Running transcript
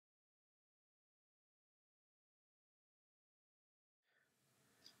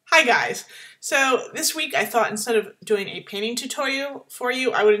Hi guys! So this week I thought instead of doing a painting tutorial for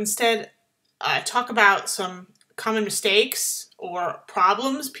you, I would instead talk about some common mistakes or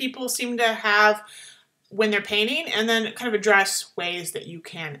problems people seem to have when they're painting, and then kind of address ways that you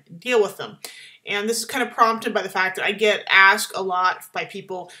can deal with them. And this is kind of prompted by the fact that I get asked a lot by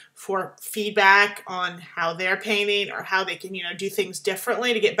people for feedback on how they're painting or how they can, do things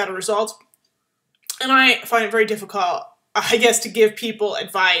differently to get better results. And I find it very difficult, I guess, to give people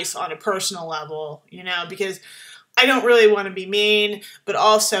advice on a personal level, because I don't really want to be mean, but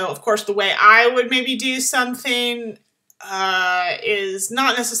also, of course, the way I would maybe do something is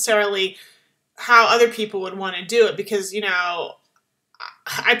not necessarily how other people would want to do it, because,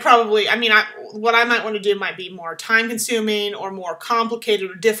 what I might want to do might be more time consuming or more complicated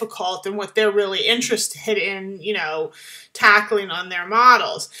or difficult than what they're really interested in, tackling on their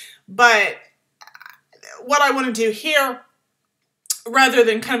models. But what I want to do here, rather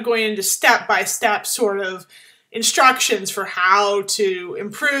than kind of going into step-by-step sort of instructions for how to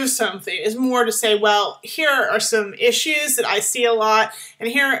improve something, is more to say, well, here are some issues that I see a lot, and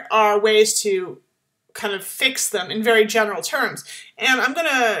here are ways to kind of fix them in very general terms. And I'm going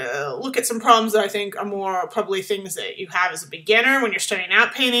to look at some problems that I think are more probably things that you have as a beginner when you're starting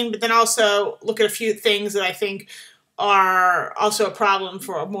out painting, but then also look at a few things that I think are also a problem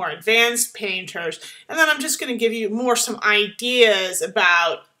for more advanced painters. And then I'm just going to give you some ideas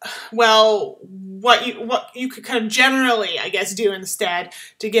about, well, what you could kind of generally, I guess, do instead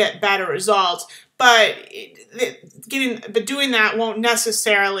to get better results. But doing that won't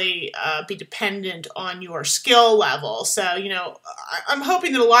necessarily be dependent on your skill level. So, I'm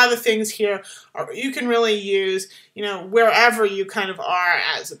hoping that a lot of the things here you can really use, wherever you kind of are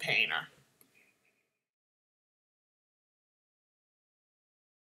as a painter.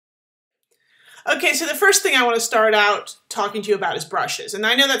 Okay, so the first thing I want to start out talking to you about is brushes. And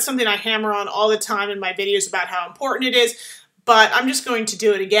I know that's something I hammer on all the time in my videos about how important it is, but I'm just going to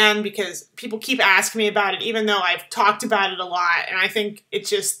do it again because people keep asking me about it, even though I've talked about it a lot, and I think it's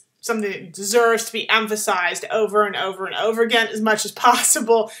just something that deserves to be emphasized over and over and over again as much as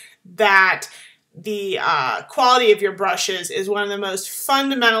possible, that the quality of your brushes is one of the most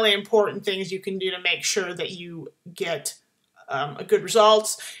fundamentally important things you can do to make sure that you get a good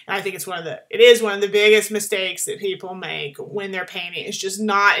results. And I think it is one of the biggest mistakes that people make when they're painting, is just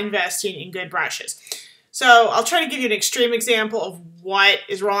not investing in good brushes. So I'll try to give you an extreme example of what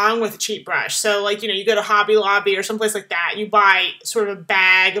is wrong with a cheap brush. So like, you go to Hobby Lobby or someplace like that, and you buy sort of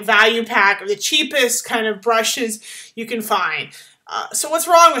a value pack of the cheapest kind of brushes you can find. So what's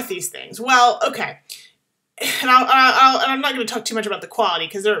wrong with these things? Well, okay. And I'm not going to talk too much about the quality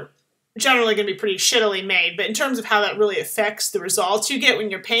because they're generally going to be pretty shittily made, but in terms of how that really affects the results you get when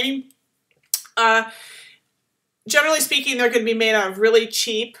you're painting, generally speaking, they're going to be made out of really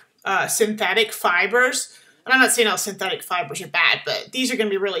cheap synthetic fibers. And I'm not saying all synthetic fibers are bad, but these are going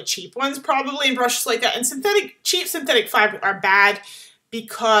to be really cheap ones probably in brushes like that. And cheap synthetic fibers are bad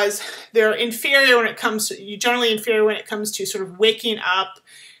because they're inferior when it comes to, generally inferior when it comes to sort of wicking up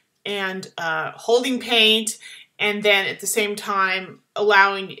and holding paint, and then at the same time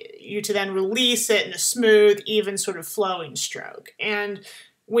allowing you to then release it in a smooth, even sort of flowing stroke. And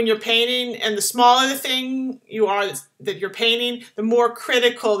when you're painting, and the smaller the thing you are that you're painting, the more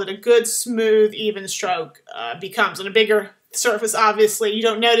critical that a good, smooth, even stroke becomes. On a bigger surface, obviously, you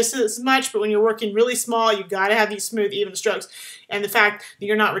don't notice it as much, but when you're working really small, you've got to have these smooth, even strokes. And the fact that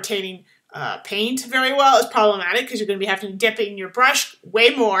you're not retaining paint very well is problematic, because you're going to be having to dip in your brush way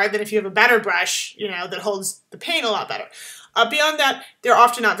more than if you have a better brush, that holds the paint a lot better. Beyond that, they're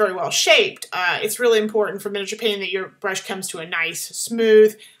often not very well shaped. It's really important for miniature painting that your brush comes to a nice,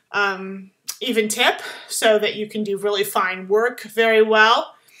 smooth, even tip, so that you can do really fine work very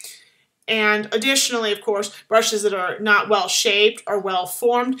well. And additionally, of course, brushes that are not well shaped or well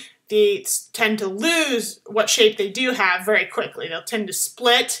formed, they tend to lose what shape they do have very quickly. They'll tend to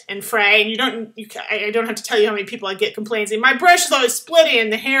split and fray, and I don't have to tell you how many people I get complaining saying, my brush is always splitting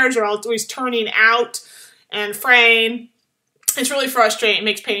and the hairs are always turning out and fraying. It's really frustrating. It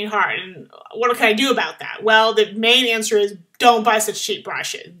makes painting hard. And what can I do about that? Well, the main answer is don't buy such cheap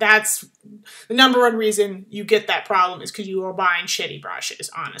brushes. That's the #1 reason you get that problem, is because you are buying shitty brushes,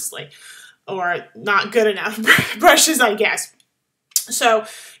 honestly, or not good enough brushes, I guess. So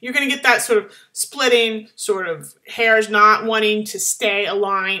you're going to get that sort of splitting, sort of hairs not wanting to stay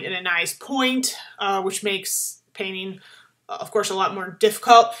aligned in a nice point, which makes painting, of course, a lot more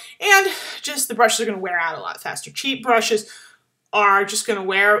difficult. And just the brushes are going to wear out a lot faster. Cheap brushes are just going to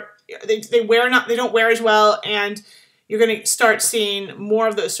wear, they don't wear as well, and you're going to start seeing more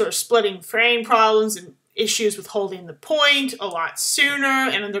of those sort of splitting fraying problems and issues with holding the point a lot sooner,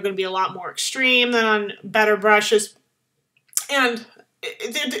 and they're going to be a lot more extreme than on better brushes. And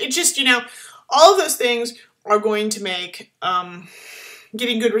it just, you know, all of those things are going to make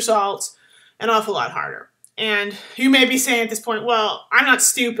getting good results an awful lot harder. And you may be saying at this point, well, I'm not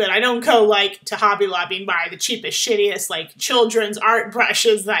stupid. I don't go like to Hobby Lobby and buy the cheapest, shittiest like children's art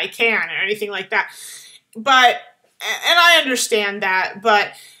brushes that I can or anything like that. But, and I understand that,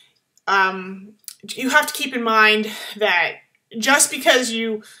 but you have to keep in mind that just because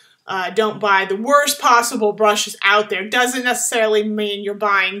you don't buy the worst possible brushes out there doesn't necessarily mean you're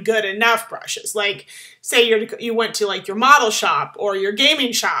buying good enough brushes. Like, say you went to like your model shop or your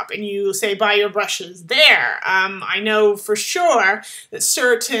gaming shop and you say buy your brushes there. I know for sure that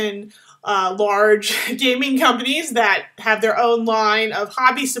certain large gaming companies that have their own line of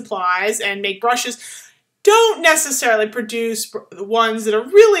hobby supplies and make brushes don't necessarily produce the ones that are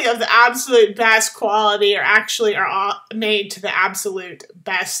really of the absolute best quality or actually are made to the absolute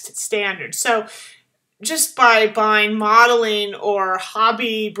best standard. So just by buying modeling or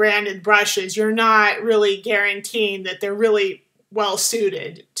hobby branded brushes, you're not really guaranteeing that they're really well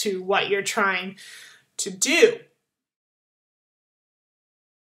suited to what you're trying to do.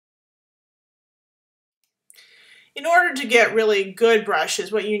 In order to get really good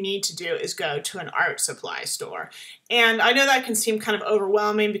brushes, what you need to do is go to an art supply store. And I know that can seem kind of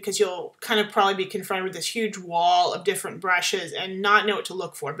overwhelming because you'll kind of probably be confronted with this huge wall of different brushes and not know what to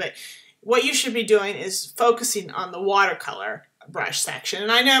look for. But what you should be doing is focusing on the watercolor brush section.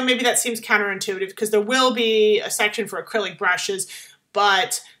 And I know maybe that seems counterintuitive because there will be a section for acrylic brushes,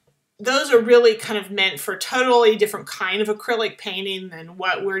 but those are really kind of meant for a totally different kind of acrylic painting than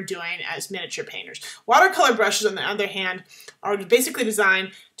what we're doing as miniature painters. Watercolor brushes, on the other hand, are basically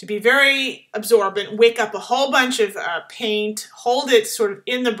designed to be very absorbent, wick up a whole bunch of paint, hold it sort of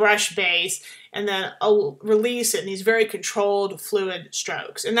in the brush base, and then release it in these very controlled fluid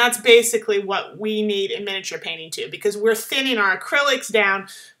strokes. And that's basically what we need in miniature painting too, because we're thinning our acrylics down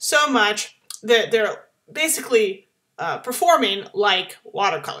so much that they're basically performing like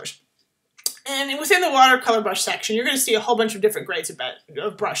watercolors. And within the watercolor brush section, you're going to see a whole bunch of different grades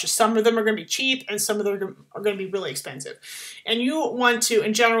of brushes. Some of them are going to be cheap, and some of them are going to be really expensive. And you want to,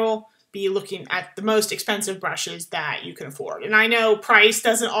 in general, be looking at the most expensive brushes that you can afford. And I know price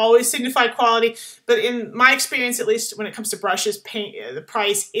doesn't always signify quality, but in my experience, at least when it comes to brushes, the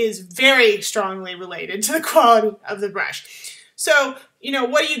price is very strongly related to the quality of the brush. So, you know,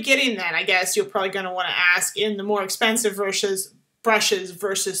 what are you getting then? I guess you're probably going to want to ask in the more expensive brushes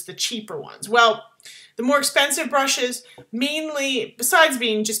versus the cheaper ones. Well, the more expensive brushes, mainly, besides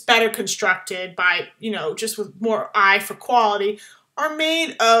being just better constructed by, you know, just with more eye for quality, are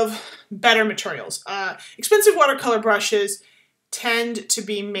made of better materials. Expensive watercolor brushes tend to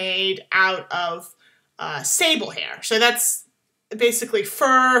be made out of sable hair. So that's basically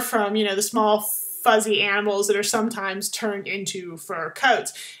fur from, you know, the small fuzzy animals that are sometimes turned into fur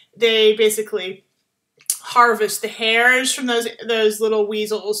coats. They basically harvest the hairs from those little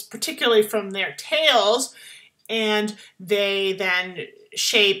weasels, particularly from their tails, and they then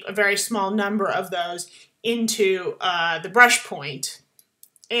shape a very small number of those into the brush point.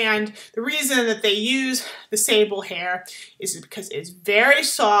 And the reason that they use the sable hair is because it's very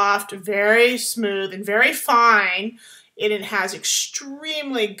soft, very smooth, and very fine, and it has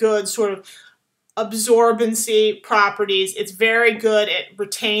extremely good sort of absorbency properties. It's very good at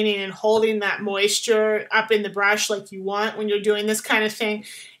retaining and holding that moisture up in the brush like you want when you're doing this kind of thing.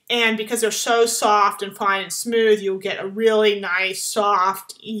 And because they're so soft and fine and smooth, you'll get a really nice,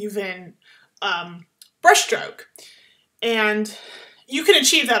 soft, even brush stroke. And you can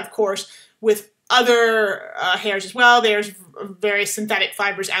achieve that, of course, with other hairs as well. There's various synthetic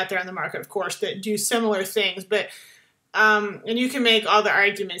fibers out there on the market, of course, that do similar things, but and you can make all the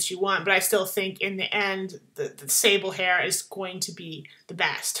arguments you want, but I still think in the end, the sable hair is going to be the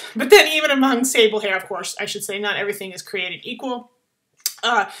best. But then even among sable hair, of course, I should say not everything is created equal.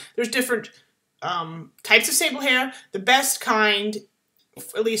 There's different types of sable hair. The best kind,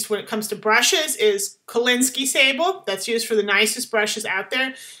 at least when it comes to brushes, is Kolinsky sable. That's used for the nicest brushes out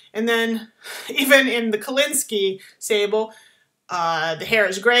there. And then even in the Kolinsky sable, the hair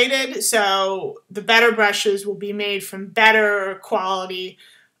is graded, so the better brushes will be made from better quality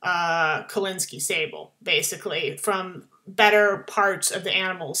Kolinsky sable, basically, from better parts of the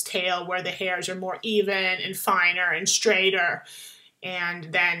animal's tail where the hairs are more even and finer and straighter. And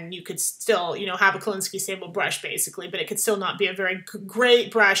then you could still, you know, have a Kolinsky sable brush, basically, but it could still not be a very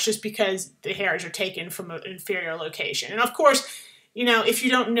great brush just because the hairs are taken from an inferior location. And of course, you know, if you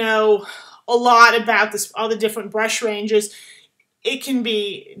don't know a lot about all the different brush ranges, it can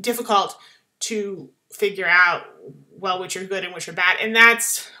be difficult to figure out, well, which are good and which are bad. And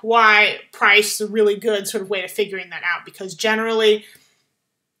that's why price is a really good sort of way of figuring that out, because generally,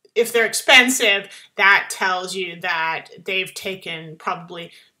 if they're expensive, that tells you that they've taken probably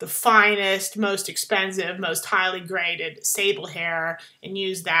the finest, most expensive, most highly graded sable hair and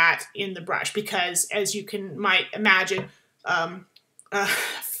used that in the brush. Because as you might imagine,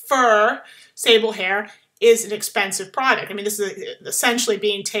 fur, sable hair, is an expensive product. I mean, this is essentially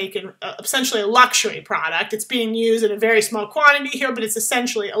being taken, essentially a luxury product. It's being used in a very small quantity here, but it's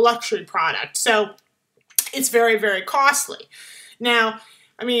essentially a luxury product. So it's very, very costly. Now,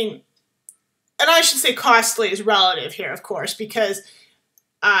 I mean, and I should say costly is relative here, of course, because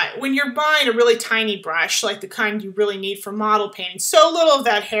when you're buying a really tiny brush, like the kind you really need for model painting, so little of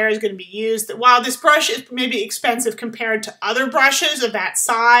that hair is going to be used that while this brush is maybe expensive compared to other brushes of that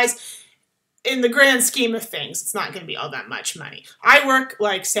size, in the grand scheme of things, it's not going to be all that much money. I work,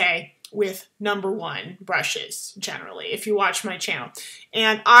 like, say, with #1 brushes, generally, if you watch my channel.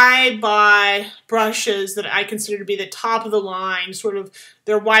 And I buy brushes that I consider to be the top of the line, sort of,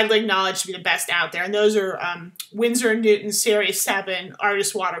 they're widely acknowledged to be the best out there. And those are Winsor & Newton Series 7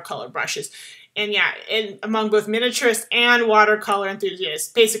 Artist Watercolor brushes. And yeah, among both miniaturists and watercolor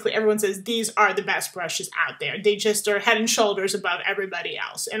enthusiasts, basically everyone says these are the best brushes out there. They just are head and shoulders above everybody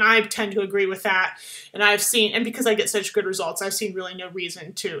else. And I tend to agree with that. And I've seen, and because I get such good results, I've seen really no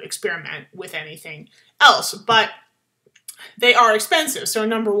reason to experiment with anything else. But they are expensive. So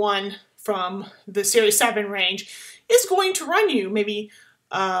 #1 from the Series 7 range is going to run you maybe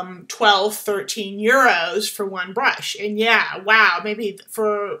 12, 13 euros for one brush. And yeah, wow, maybe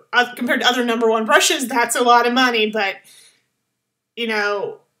for, compared to other #1 brushes, that's a lot of money, but, you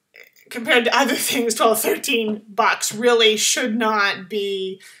know, compared to other things, 12, 13 bucks really should not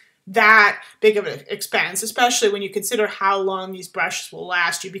be that big of an expense, especially when you consider how long these brushes will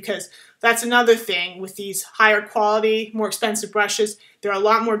last you, because that's another thing with these higher quality, more expensive brushes. They're a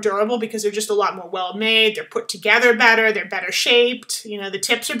lot more durable because they're just a lot more well-made. They're put together better. They're better shaped. You know, the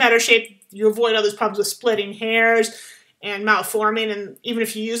tips are better shaped. You avoid all those problems with splitting hairs and malforming. And even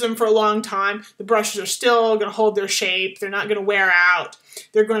if you use them for a long time, the brushes are still going to hold their shape. They're not going to wear out.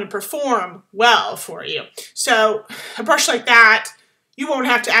 They're going to perform well for you. So a brush like that, you won't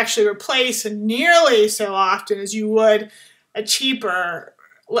have to actually replace nearly so often as you would a cheaper,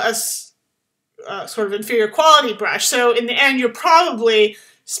 less sort of inferior quality brush. So in the end, you're probably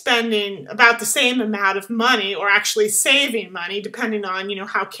spending about the same amount of money, or actually saving money, depending on, you know,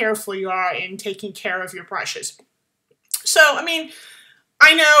 how careful you are in taking care of your brushes. So, I mean,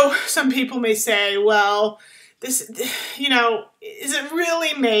 I know some people may say, well, this, you know, does it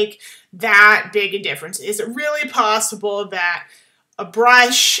really make that big a difference? Is it really possible that a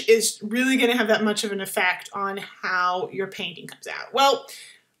brush is really going to have that much of an effect on how your painting comes out? Well,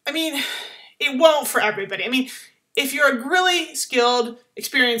 I mean, it won't for everybody. I mean, if you're a really skilled,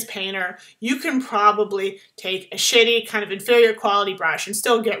 experienced painter, you can probably take a shitty, kind of inferior quality brush and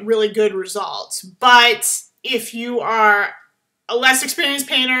still get really good results. But if you are a less experienced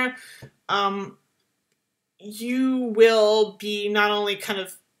painter, you will be not only kind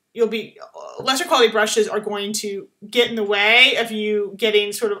of, lesser quality brushes are going to get in the way of you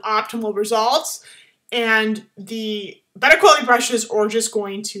getting sort of optimal results, and the better quality brushes are just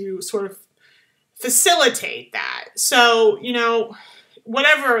going to sort of facilitate that. So, you know,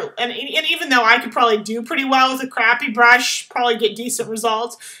 whatever, and even though I could probably do pretty well with a crappy brush, probably get decent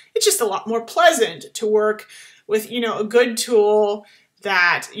results, it's just a lot more pleasant to work with, you know, a good tool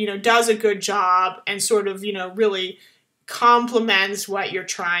that, you know, does a good job and sort of, you know, really complements what you're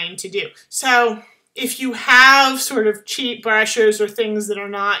trying to do. So if you have sort of cheap brushes or things that are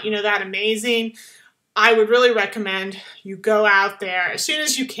not, you know, that amazing, I would really recommend you go out there as soon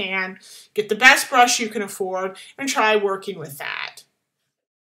as you can, get the best brush you can afford, and try working with that.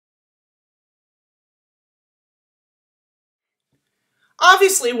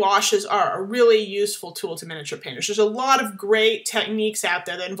 Obviously, washes are a really useful tool to miniature painters. There's a lot of great techniques out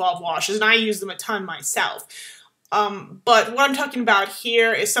there that involve washes, and I use them a ton myself. But what I'm talking about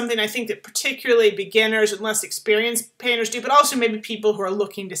here is something I think that particularly beginners and less experienced painters do, but also maybe people who are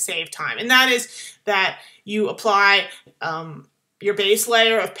looking to save time. And that is that you apply your base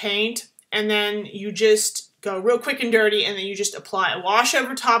layer of paint, and then you just go real quick and dirty, and then you just apply a wash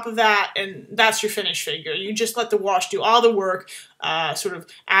over top of that, and that's your finished figure. You just let the wash do all the work, sort of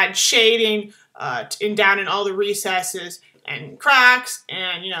add shading down in all the recesses and cracks,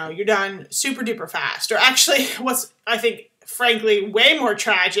 and, you know, you're done super duper fast. Or actually, what's, I think, frankly, way more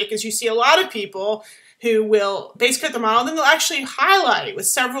tragic is you see a lot of people who will base coat their model, and then they'll actually highlight with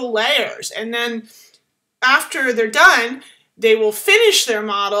several layers, and then after they're done, they will finish their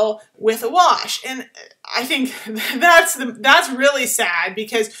model with a wash. And I think that's really sad,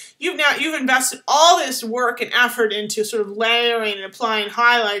 because you've invested all this work and effort into sort of layering and applying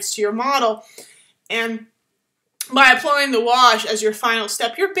highlights to your model, and by applying the wash as your final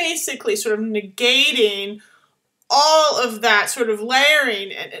step, you're basically sort of negating all of that sort of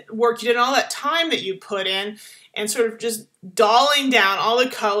layering and work you did, all that time that you put in, and sort of just dulling down all the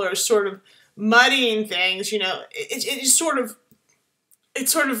colors, sort of muddying things. You know, it's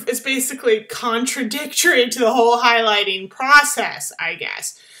basically contradictory to the whole highlighting process, I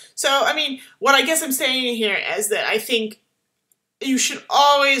guess. So, I mean, what I guess I'm saying here is that I think you should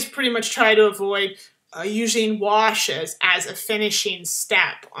always pretty much try to avoid using washes as a finishing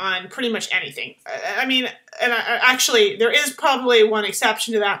step on pretty much anything. I mean, actually, there is probably one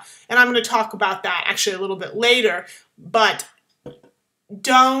exception to that, and I'm going to talk about that actually a little bit later, but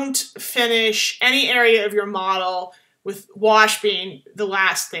don't finish any area of your model with wash being the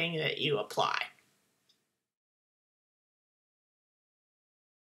last thing that you apply.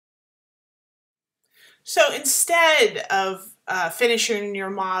 So instead of finishing your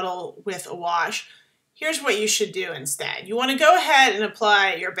model with a wash, here's what you should do instead. You want to go ahead and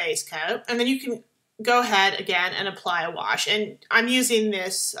apply your base coat, and then you can go ahead again and apply a wash. And I'm using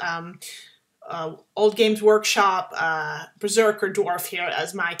this Old Games Workshop Berserker Dwarf here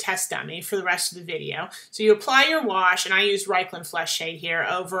as my test dummy for the rest of the video. So you apply your wash, and I use Reikland Flesh Shade here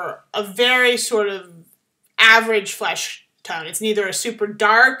over a very sort of average flesh tone. It's neither a super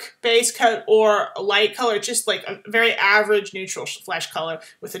dark base coat or a light color. It's just like a very average neutral flesh color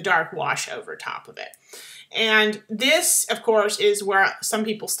with a dark wash over top of it. And this, of course, is where some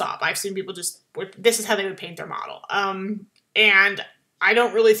people stop. I've seen people this is how they would paint their model. And I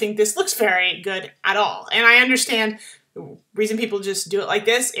don't really think this looks very good at all. And I understand the reason people just do it like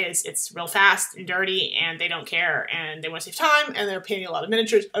this is it's real fast and dirty, and they don't care, and they want to save time, and they're painting a lot of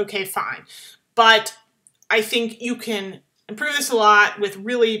miniatures. Okay, fine. But I think you can improve this a lot with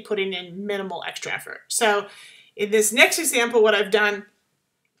really putting in minimal extra effort. So in this next example, what I've done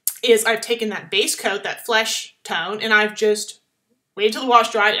is I've taken that base coat, that flesh tone, and I've just waited till the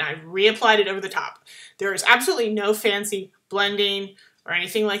wash dried, and I've reapplied it over the top. There is absolutely no fancy blending or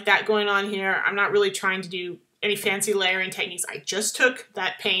anything like that going on here. I'm not really trying to do any fancy layering techniques. I just took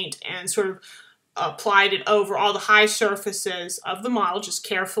that paint and sort of applied it over all the high surfaces of the model, just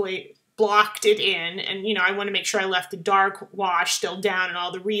carefully blocked it in, and you know, I want to make sure I left the dark wash still down in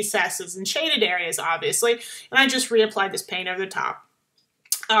all the recesses and shaded areas, obviously, and I just reapplied this paint over the top.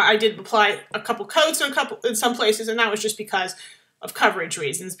 I did apply a couple coats in some places, and that was just because of coverage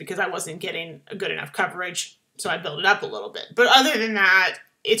reasons, because I wasn't getting a good enough coverage, so I built it up a little bit. But other than that,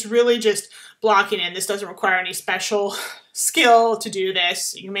 it's really just blocking in. This doesn't require any special skill to do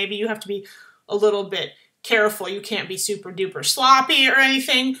this. Maybe you have to be a little bit careful. You can't be super duper sloppy or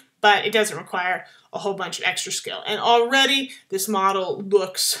anything, but it doesn't require a whole bunch of extra skill. And already this model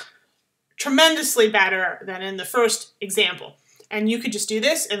looks tremendously better than in the first example. And you could just do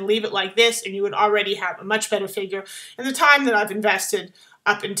this and leave it like this, and you would already have a much better figure. And the time that I've invested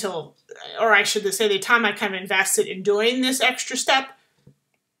up until, or I should say the time I kind of invested in doing this extra step,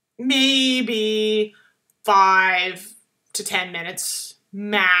 maybe 5 to 10 minutes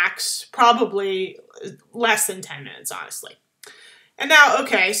max, probably less than 10 minutes, honestly. And now,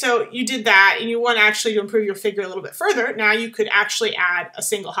 okay, so you did that, and you want actually to improve your figure a little bit further. Now you could actually add a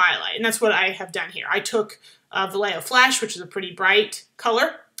single highlight, and that's what I have done here. I took Vallejo Flesh, which is a pretty bright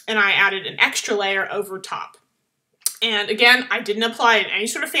color, and I added an extra layer over top. And again, I didn't apply it in any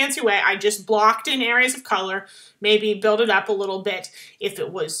sort of fancy way. I just blocked in areas of color, maybe build it up a little bit if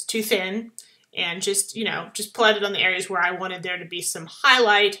it was too thin, and just, you know, just applied it on the areas where I wanted there to be some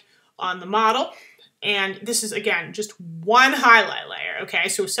highlight on the model. And this is, again, just one highlight layer, okay?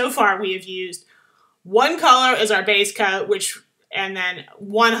 So far we have used one color as our base coat, and then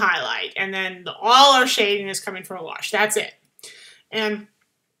one highlight, and then all our shading is coming from a wash. That's it. And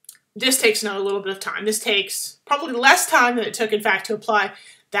this takes a little bit of time. This takes probably less time than it took, in fact, to apply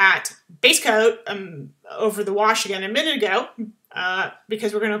that base coat over the wash again a minute ago,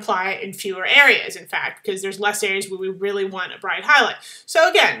 because we're going to apply it in fewer areas, in fact, because there's less areas where we really want a bright highlight. So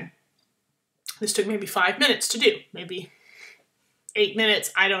again, this took maybe 5 minutes to do, maybe 8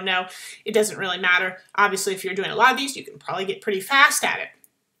 minutes, I don't know. It doesn't really matter. Obviously, if you're doing a lot of these, you can probably get pretty fast at it.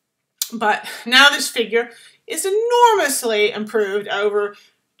 But now this figure is enormously improved over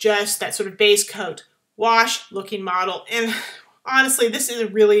just that sort of base coat wash looking model. And honestly, this is a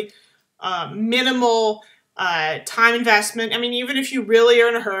really minimal time investment. I mean, even if you really are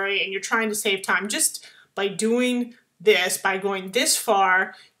in a hurry and you're trying to save time, just by doing this, by going this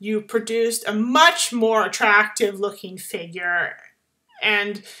far, you produced a much more attractive looking figure.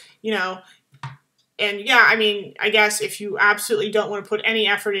 And, you know, and yeah, I mean, I guess if you absolutely don't want to put any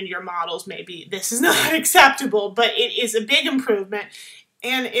effort into your models, maybe this is not acceptable, but it is a big improvement.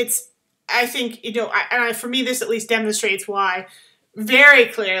 And it's, I think, you know, for me, this at least demonstrates why, very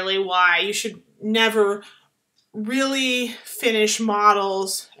clearly, why you should never really finish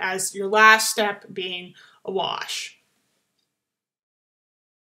models as your last step being a wash.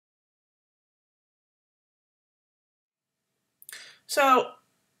 So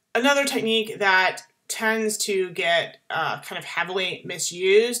another technique that tends to get kind of heavily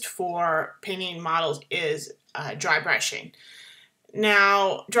misused for painting models is dry brushing.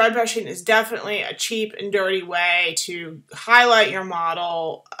 Now, dry brushing is definitely a cheap and dirty way to highlight your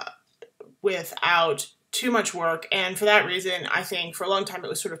model without too much work, and for that reason, I think for a long time it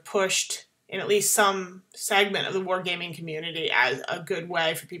was sort of pushed in at least some segment of the wargaming community as a good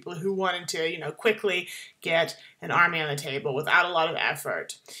way for people who wanted to, you know, quickly get an army on the table without a lot of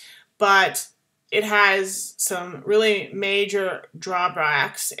effort. But it has some really major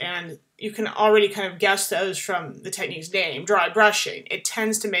drawbacks, and you can already kind of guess those from the technique's name, dry brushing. It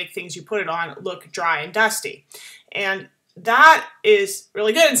tends to make things you put it on look dry and dusty. And that is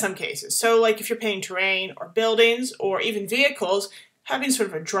really good in some cases. So like if you're painting terrain or buildings or even vehicles, having sort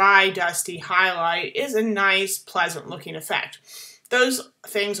of a dry, dusty highlight is a nice, pleasant looking effect. Those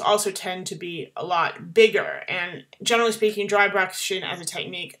things also tend to be a lot bigger, and generally speaking, dry brushing as a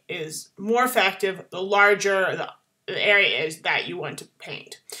technique is more effective the larger the area is that you want to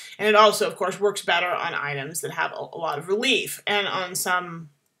paint. And it also, of course, works better on items that have a lot of relief, and on some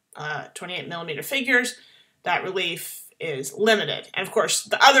 28mm figures, that relief is limited. And of course,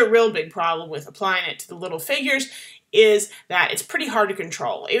 the other real big problem with applying it to the little figures is that it's pretty hard to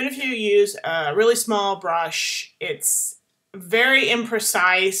control. Even if you use a really small brush, it's very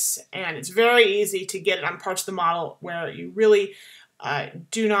imprecise, and it's very easy to get it on parts of the model where you really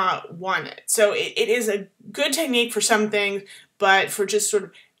do not want it. So it is a good technique for some things, but for just sort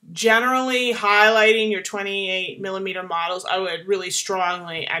of generally highlighting your 28mm models, I would really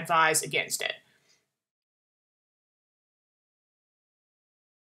strongly advise against it.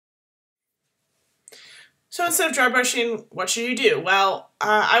 So instead of dry brushing, what should you do? Well,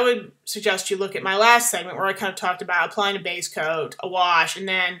 I would suggest you look at my last segment where I kind of talked about applying a base coat, a wash, and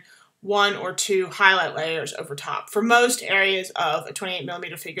then 1 or 2 highlight layers over top. For most areas of a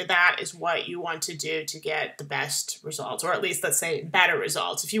 28mm figure, that is what you want to do to get the best results, or at least, let's say, better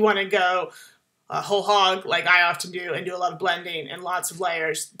results. If you want to go whole hog, like I often do, and do a lot of blending and lots of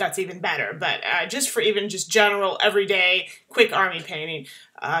layers, that's even better. But just for even just general, everyday, quick army painting,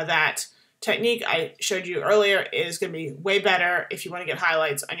 that technique I showed you earlier is going to be way better if you want to get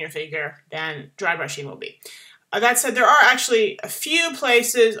highlights on your figure than dry brushing will be. That said, there are actually a few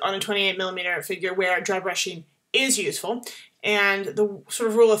places on a 28mm figure where dry brushing is useful, and the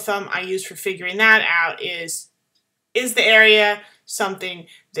sort of rule of thumb I use for figuring that out is the area something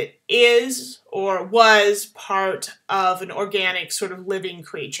that is or was part of an organic sort of living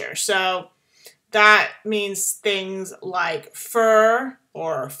creature? So that means things like fur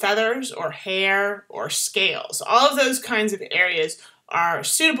or feathers or hair or scales. All of those kinds of areas are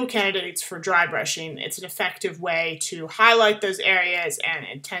suitable candidates for dry brushing. It's an effective way to highlight those areas, and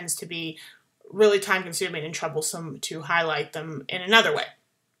it tends to be really time-consuming and troublesome to highlight them in another way.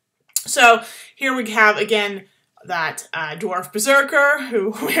 So here we have, again, that dwarf berserker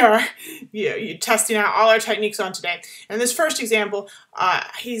who we are testing out all our techniques on today. And this first example,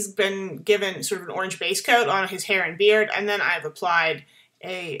 he's been given sort of an orange base coat on his hair and beard, and then I've applied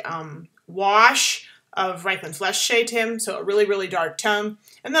a wash of Reikland Flesh shade to him, so a really, really dark tone.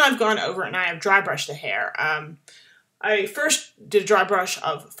 And then I've gone over and I have dry brushed the hair. I first did a dry brush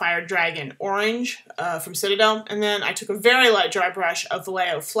of Fire Dragon Orange from Citadel, and then I took a very light dry brush of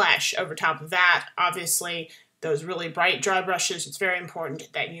Vallejo Flesh over top of that. Obviously, those really bright dry brushes, it's very important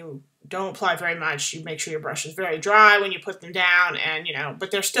that you don't apply very much. You make sure your brush is very dry when you put them down, and but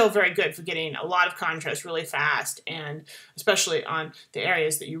they're still very good for getting a lot of contrast really fast, and especially on the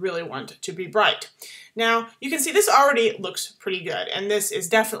areas that you really want to be bright. Now, you can see this already looks pretty good, and this is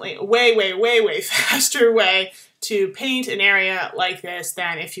definitely a way, way, way, way faster way to paint an area like this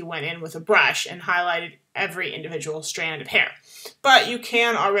than if you went in with a brush and highlighted every individual strand of hair. But you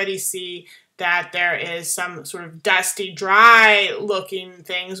can already see that there is some sort of dusty, dry looking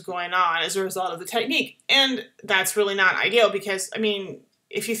things going on as a result of the technique. And that's really not ideal because, I mean,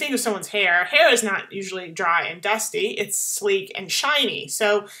 if you think of someone's hair, hair is not usually dry and dusty, it's sleek and shiny.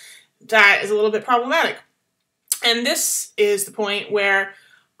 So that is a little bit problematic. And this is the point where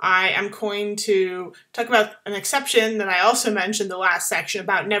I am going to talk about an exception that I also mentioned the last section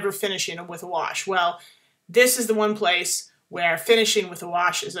about never finishing with a wash. Well, this is the one place where finishing with a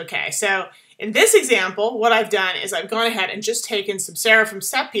wash is okay. So in this example, what I've done is I've gone ahead and just taken some Seraphim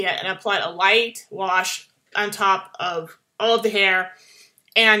Sepia and applied a light wash on top of all of the hair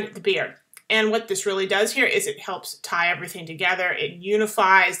and the beard. And what this really does here is it helps tie everything together. It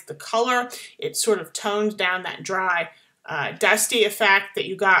unifies the color. It sort of tones down that dry, dusty effect that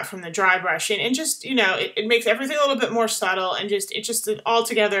you got from the dry brushing. And just, you know, it makes everything a little bit more subtle, and it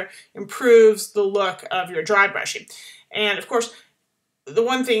altogether improves the look of your dry brushing. And of course, the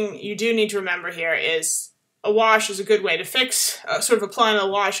one thing you do need to remember here is a wash is a good way to fix, sort of applying a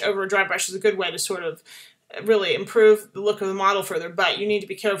wash over a dry brush is a good way to sort of really improve the look of the model further, but you need to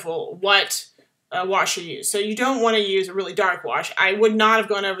be careful what wash you use. So you don't want to use a really dark wash. I would not have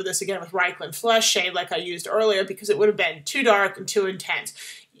gone over this again with Reichland Flesh Shade like I used earlier because it would have been too dark and too intense.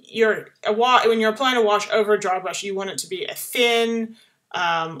 When you're applying a wash over a dry brush, you want it to be a thin,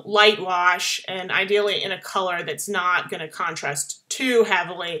 light wash, and ideally in a color that's not going to contrast too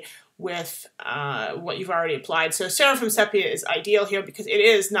heavily with what you've already applied. So Seraphim Sepia is ideal here because it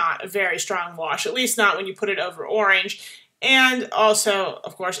is not a very strong wash, at least not when you put it over orange. And also,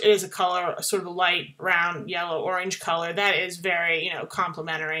 of course, it is a color, a sort of a light brown, yellow, orange color that is very, you know,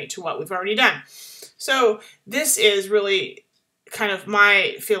 complementary to what we've already done. So this is really kind of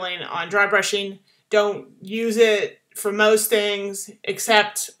my feeling on dry brushing. Don't use it for most things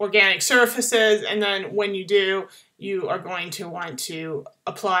except organic surfaces, and then when you do, you are going to want to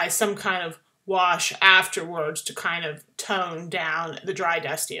apply some kind of wash afterwards to kind of tone down the dry,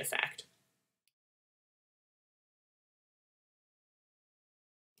 dusty effect.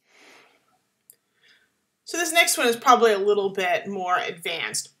 So this next one is probably a little bit more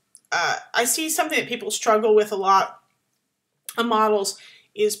advanced. I see something that people struggle with a lot on models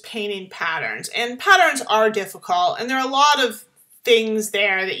is painting patterns. And patterns are difficult, and there are a lot of things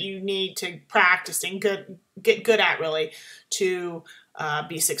there that you need to practice and get good at, really, to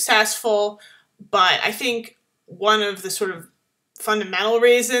be successful. But I think one of the sort of fundamental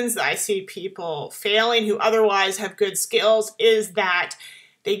reasons that I see people failing who otherwise have good skills is that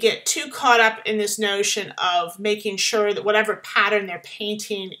they get too caught up in this notion of making sure that whatever pattern they're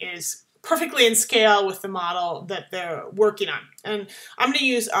painting is perfectly in scale with the model that they're working on. And I'm going to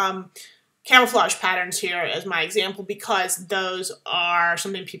use camouflage patterns here as my example because those are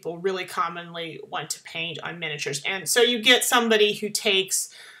something people really commonly want to paint on miniatures. And so you get somebody who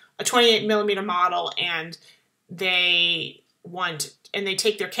takes a 28mm model and they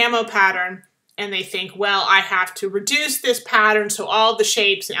take their camo pattern and they think, well, I have to reduce this pattern so all the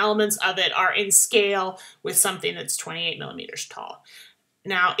shapes and elements of it are in scale with something that's 28mm tall.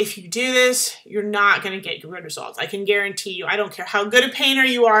 Now, if you do this, you're not going to get good results. I can guarantee you, I don't care how good a painter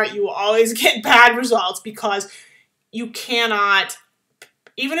you are, you will always get bad results because you cannot,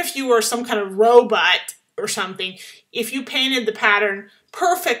 even if you were some kind of robot or something, if you painted the pattern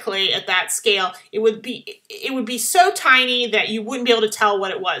perfectly at that scale, it would be so tiny that you wouldn't be able to tell what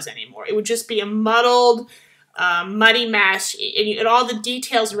it was anymore. It would just be a muddled, muddy mess, and all the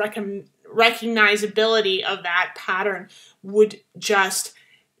details, recognizability of that pattern would just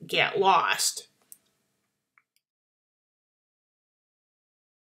get lost.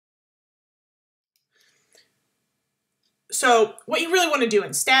 So what you really want to do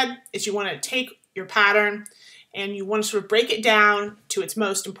instead is you want to take your pattern and you want to sort of break it down to its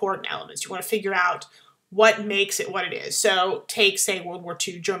most important elements. You want to figure out what makes it what it is. So take, say, World War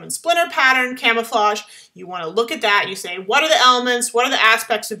II German splinter pattern, camouflage. You want to look at that. You say, what are the elements, what are the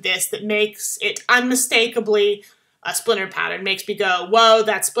aspects of this that makes it unmistakably a splinter pattern? Makes me go, whoa,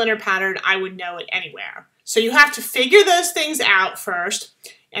 that splinter pattern, I would know it anywhere. So you have to figure those things out first,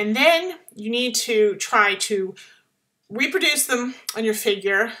 and then you need to try to reproduce them on your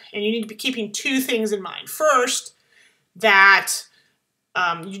figure, and you need to be keeping two things in mind. First, that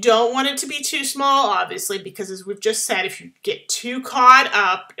you don't want it to be too small, obviously, because as we've just said, if you get too caught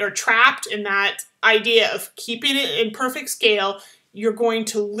up or trapped in that idea of keeping it in perfect scale, you're going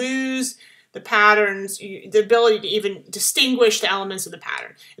to lose the patterns, the ability to even distinguish the elements of the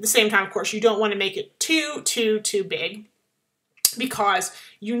pattern. At the same time, of course, you don't want to make it too big because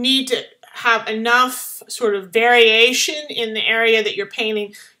you need to have enough sort of variation in the area that you're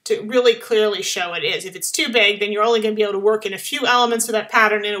painting to really clearly show it is. If it's too big, then you're only going to be able to work in a few elements of that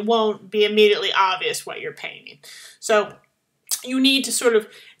pattern and it won't be immediately obvious what you're painting. So you need to sort of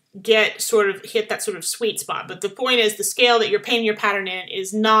hit that sort of sweet spot. But the point is the scale that you're painting your pattern in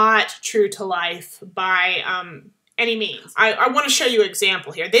is not true to life by any means. I want to show you an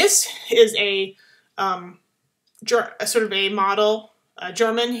example here. This is a sort of a model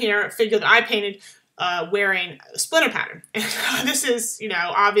German here, figure that I painted wearing a splinter pattern. And this is, you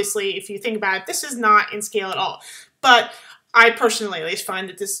know, obviously, if you think about it, this is not in scale at all. But I personally at least find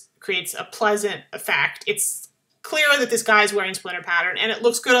that this creates a pleasant effect. It's clear that this guy's wearing splinter pattern, and it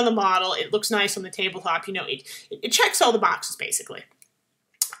looks good on the model. It looks nice on the tabletop. You know, it checks all the boxes, basically.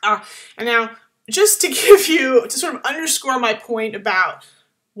 And now, just to give you, to sort of underscore my point about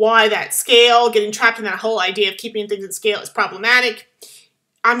why that scale, getting trapped in that whole idea of keeping things in scale is problematic,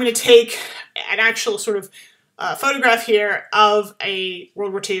 I'm going to take an actual sort of photograph here of a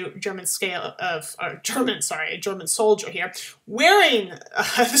World War II German scale of, a German soldier here wearing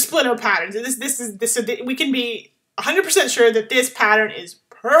the splinter patterns. And we can be 100% sure that this pattern is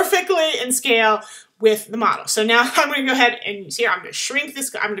perfectly in scale with the model. So now I'm going to go ahead and you see here, I'm going to shrink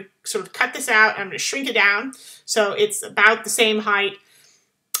this, I'm going to sort of cut this out, and I'm going to shrink it down so it's about the same height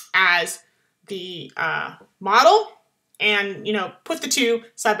as the model, and, you know, put the two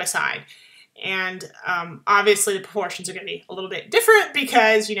side by side. And obviously the proportions are going to be a little bit different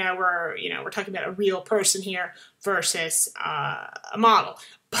because, you know, we're talking about a real person here versus a model.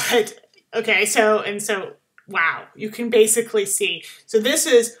 But okay, so wow, you can basically see. So this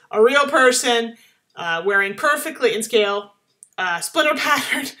is a real person wearing perfectly in scale splinter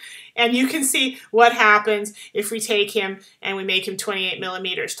pattern, and you can see what happens if we take him and we make him 28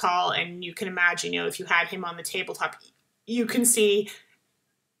 millimeters tall. And you can imagine, you know, if you had him on the tabletop, you can see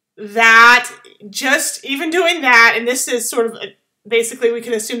that just even doing that, and this is sort of basically we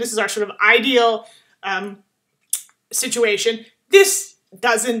can assume this is our sort of ideal situation. This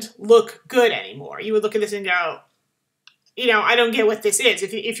doesn't look good anymore. You would look at this and go, you know, I don't get what this is.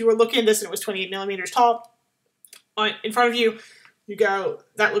 If you were looking at this and it was 28 millimeters tall in front of you, you go,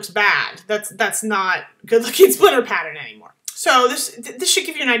 that looks bad. That's not good looking splinter pattern anymore. So this should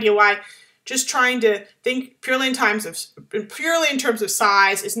give you an idea why just trying to think purely in terms of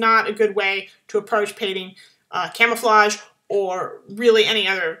size is not a good way to approach painting camouflage or really any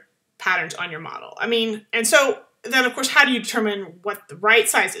other patterns on your model. I mean, and so then of course, how do you determine what the right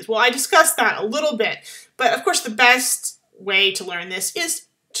size is? Well, I discussed that a little bit, but of course the best way to learn this is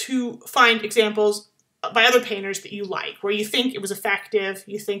to find examples by other painters that you like, where you think it was effective,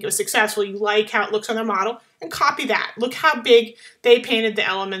 you think it was successful, you like how it looks on their model, and copy that. Look how big they painted the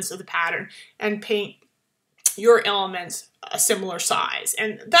elements of the pattern and paint your elements a similar size.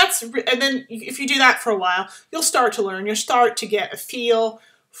 And then if you do that for a while, you'll start to learn, you'll start to get a feel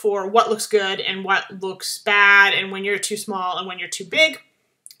for what looks good and what looks bad, and when you're too small and when you're too big.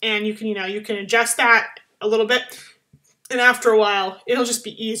 And you can adjust that a little bit. And after a while, it'll just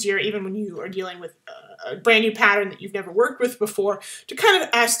be easier, even when you are dealing with a brand new pattern that you've never worked with before, to kind of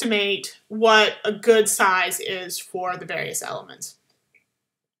estimate what a good size is for the various elements.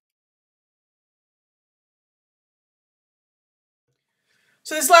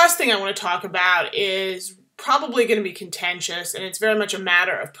 So this last thing I want to talk about is probably going to be contentious, and it's very much a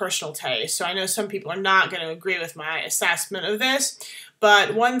matter of personal taste. So I know some people are not going to agree with my assessment of this,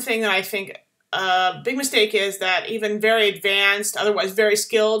 but one thing that I think a big mistake is that even very advanced, otherwise very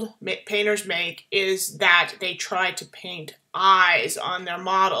skilled painters make is that they try to paint eyes on their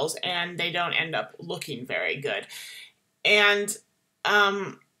models and they don't end up looking very good. And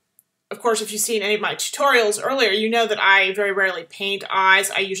of course, if you've seen any of my tutorials earlier, you know that I very rarely paint eyes.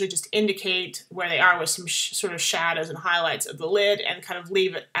 I usually just indicate where they are with some sort of shadows and highlights of the lid and kind of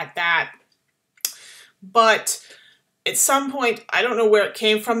leave it at that. But at some point, I don't know where it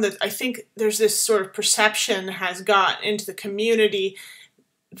came from, that I think there's this sort of perception has got into the community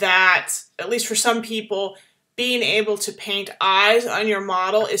that, at least for some people, being able to paint eyes on your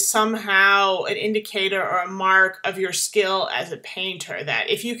model is somehow an indicator or a mark of your skill as a painter.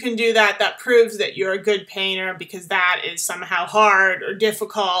 That if you can do that, that proves that you're a good painter, because that is somehow hard or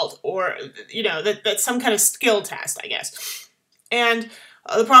difficult, or, you know, that's some kind of skill test, I guess. And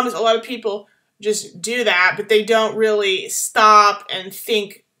the problem is a lot of people just do that, but they don't really stop and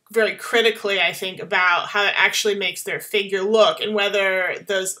think very critically, I think, about how it actually makes their figure look and whether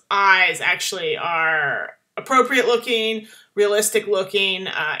those eyes actually are appropriate looking, realistic looking,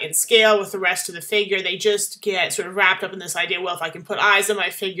 in scale with the rest of the figure. They just get sort of wrapped up in this idea, well, if I can put eyes on my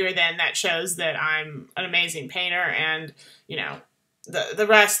figure, then that shows that I'm an amazing painter, and, you know, the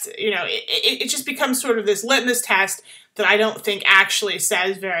rest, you know, it just becomes sort of this litmus test that I don't think actually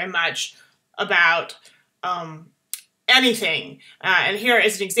says very much about anything. And here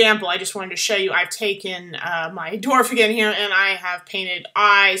is an example. I just wanted to show you. I've taken my dwarf again here, and I have painted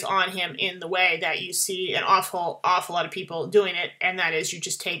eyes on him in the way that you see an awful lot of people doing it, and that is you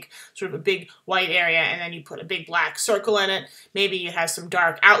just take sort of a big white area and then you put a big black circle in it. Maybe it has some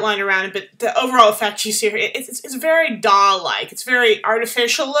dark outline around it, but the overall effect you see here, it's very doll-like. It's very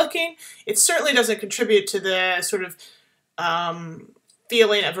artificial looking. It certainly doesn't contribute to the sort of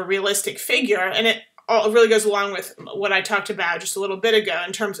feeling of a realistic figure, and it really goes along with what I talked about just a little bit ago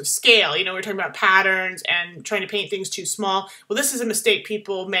in terms of scale. You know, we're talking about patterns and trying to paint things too small. Well, this is a mistake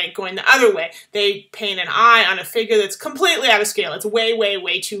people make going the other way. They paint an eye on a figure that's completely out of scale. It's way, way,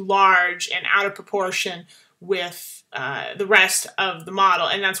 way too large and out of proportion with the rest of the model,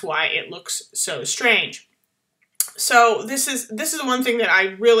 and that's why it looks so strange. So this is one thing that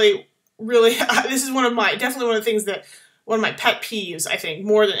I really this is definitely one of the things that one of my pet peeves, I think,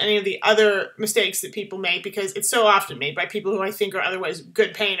 more than any of the other mistakes that people make, because it's so often made by people who I think are otherwise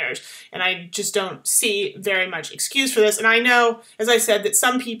good painters, and I just don't see very much excuse for this. And I know, as I said, that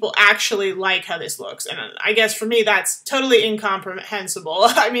some people actually like how this looks, and I guess for me that's totally incomprehensible.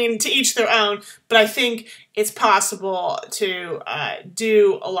 I mean, to each their own, but I think it's possible to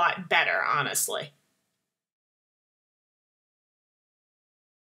do a lot better, honestly.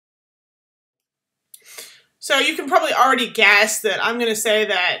 So you can probably already guess that I'm going to say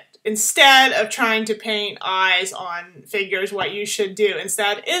that instead of trying to paint eyes on figures, what you should do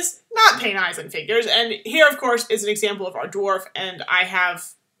instead is not paint eyes on figures. And here, of course, is an example of our dwarf, and I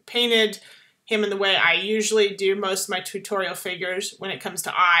have painted him in the way I usually do most of my tutorial figures when it comes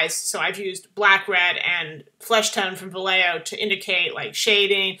to eyes. So I've used black, red, and flesh tone from Vallejo to indicate like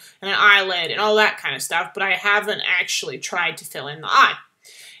shading and an eyelid and all that kind of stuff, but I haven't actually tried to fill in the eye.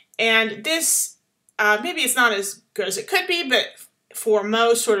 And this maybe it's not as good as it could be, but for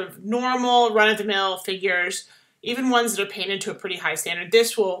most sort of normal, run-of-the-mill figures, even ones that are painted to a pretty high standard,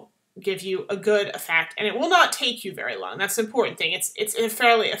 this will give you a good effect, and it will not take you very long. That's the important thing. It's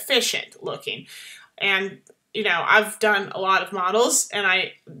fairly efficient looking. And, you know, I've done a lot of models, and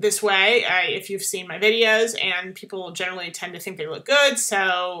this way, if you've seen my videos, and people generally tend to think they look good,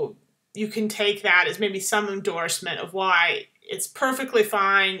 so you can take that as maybe some endorsement of why it's perfectly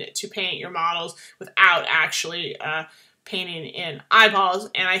fine to paint your models without actually painting in eyeballs,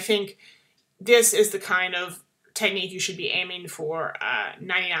 and I think this is the kind of technique you should be aiming for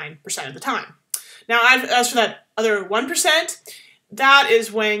 99% of the time. Now, as for that other 1%, that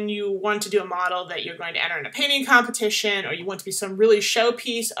is when you want to do a model that you're going to enter in a painting competition, or you want to be some really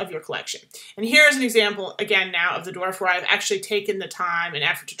showpiece of your collection. And here's an example, again now, of the dwarf where I've actually taken the time and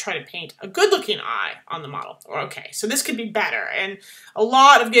effort to try to paint a good-looking eye on the model. Okay, so this could be better. And a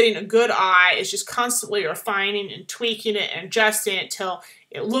lot of getting a good eye is just constantly refining and tweaking it and adjusting it till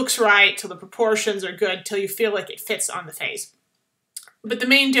it looks right, till the proportions are good, till you feel like it fits on the face. But the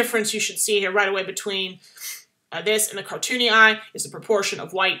main difference you should see here right away between this and the cartoony eye is the proportion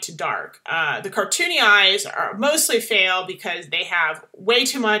of white to dark. The cartoony eyes are mostly fail because they have way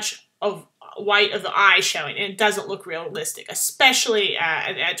too much of white of the eye showing, and it doesn't look realistic, especially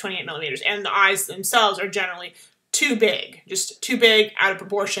at 28 millimeters. And the eyes themselves are generally too big, just too big, out of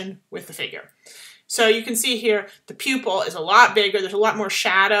proportion with the figure. So you can see here the pupil is a lot bigger. There's a lot more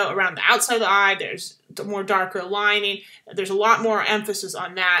shadow around the outside of the eye. There's the more darker lining. There's a lot more emphasis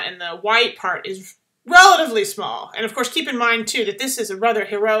on that, and the white part is relatively small. And of course, keep in mind too that this is a rather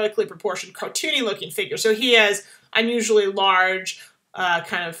heroically proportioned, cartoony looking figure. So he has unusually large,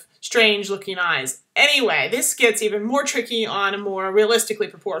 kind of strange looking eyes. Anyway, this gets even more tricky on a more realistically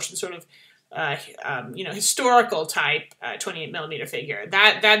proportioned sort of you know, historical type 28 millimeter figure.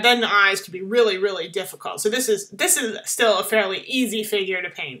 Then the eyes could be really, really difficult. So this is still a fairly easy figure to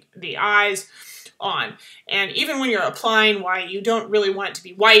paint the eyes on. And even when you're applying white, you don't really want it to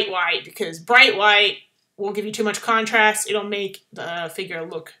be white, because bright white will give you too much contrast. It'll make the figure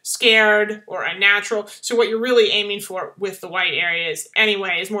look scared or unnatural. So what you're really aiming for with the white areas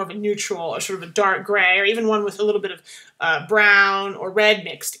anyway is more of a neutral or sort of a dark gray, or even one with a little bit of brown or red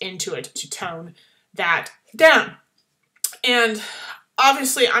mixed into it to tone that down. And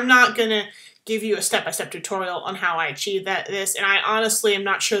obviously I'm not going to give you a step-by-step tutorial on how I achieve this, and I honestly am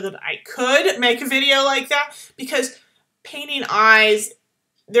not sure that I could make a video like that, because painting eyes,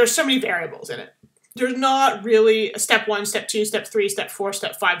 there's so many variables in it. There's not really a step 1, step 2, step 3, step 4,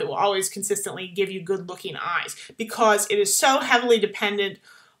 step 5 that will always consistently give you good-looking eyes, because it is so heavily dependent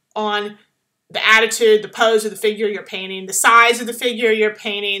on the attitude, the pose of the figure you're painting, the size of the figure you're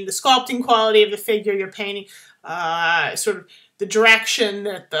painting, the sculpting quality of the figure you're painting, sort of the direction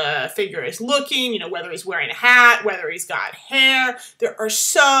that the figure is looking, you know, whether he's wearing a hat, whether he's got hair. There are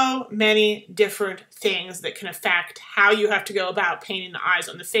so many different things that can affect how you have to go about painting the eyes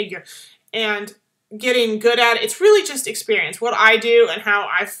on the figure. And getting good at it, it's really just experience. What I do and how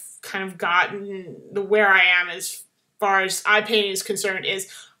I've kind of gotten where I am as far as eye painting is concerned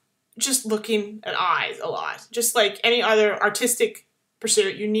is just looking at eyes a lot. Just like any other artistic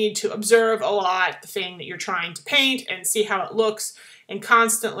pursuit, you need to observe a lot the thing that you're trying to paint and see how it looks, and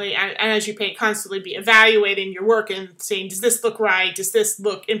constantly, and as you paint, constantly be evaluating your work and saying, does this look right? Does this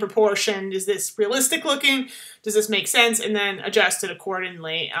look in proportion? Is this realistic looking? Does this make sense? And then adjust it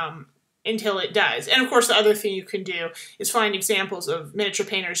accordingly until it does. And of course, the other thing you can do is find examples of miniature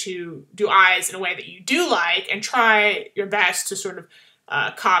painters who do eyes in a way that you do like and try your best to sort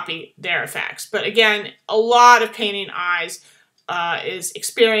of copy their effects. But again, a lot of painting eyes is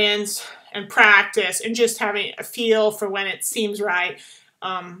experience and practice and just having a feel for when it seems right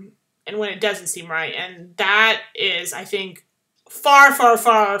and when it doesn't seem right. And that is, I think, far, far,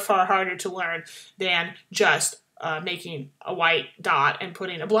 far, far harder to learn than just making a white dot and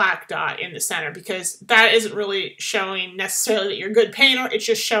putting a black dot in the center, because that isn't really showing necessarily that you're a good painter. It's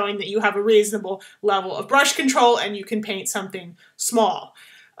just showing that you have a reasonable level of brush control and you can paint something small.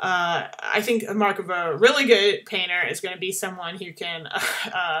 I think a mark of a really good painter is going to be someone who can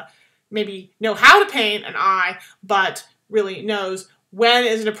maybe know how to paint an eye, but really knows when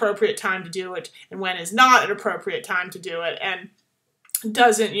is an appropriate time to do it and when is not an appropriate time to do it, and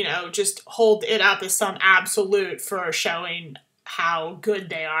doesn't, you know, just hold it up as some absolute for showing how good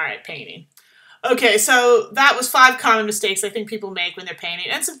they are at painting. Okay, so that was 5 common mistakes I think people make when they're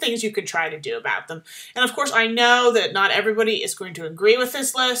painting, and some things you can try to do about them. And of course, I know that not everybody is going to agree with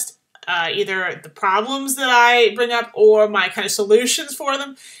this list, either the problems that I bring up or my kind of solutions for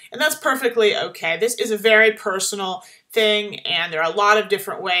them, and that's perfectly okay. This is a very personal thing, and there are a lot of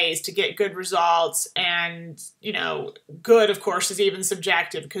different ways to get good results, and, you know, good, of course, is even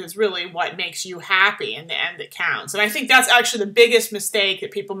subjective, because it's really what makes you happy in the end that counts. And I think that's actually the biggest mistake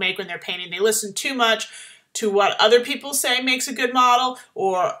that people make when they're painting. They listen too much to what other people say makes a good model,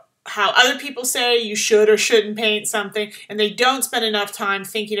 or how other people say you should or shouldn't paint something, and they don't spend enough time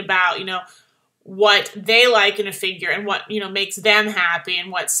thinking about, you know, what they like in a figure and what, you know, makes them happy and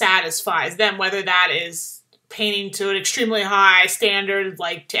what satisfies them, whether that is painting to an extremely high standard,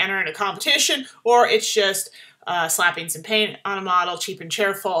 like to enter in a competition, or it's just slapping some paint on a model, cheap and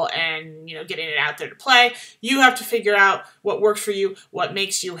cheerful, and, you know, getting it out there to play. You have to figure out what works for you, what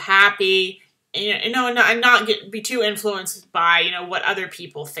makes you happy, and, you know, and not be too influenced by, you know, what other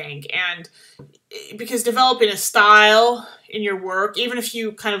people think. And because developing a style in your work, even if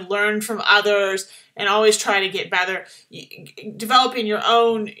you kind of learn from others and always try to get better, developing your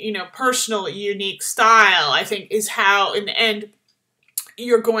own, you know, personal, unique style, I think, is how, in the end,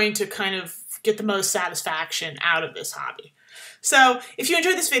 you're going to kind of get the most satisfaction out of this hobby. So, if you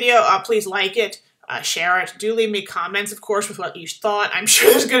enjoyed this video, please like it, share it. Do leave me comments, of course, with what you thought. I'm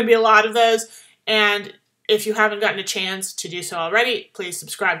sure there's going to be a lot of those. And if you haven't gotten a chance to do so already, please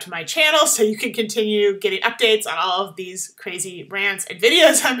subscribe to my channel so you can continue getting updates on all of these crazy rants and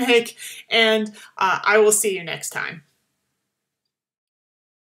videos I make. And I will see you next time.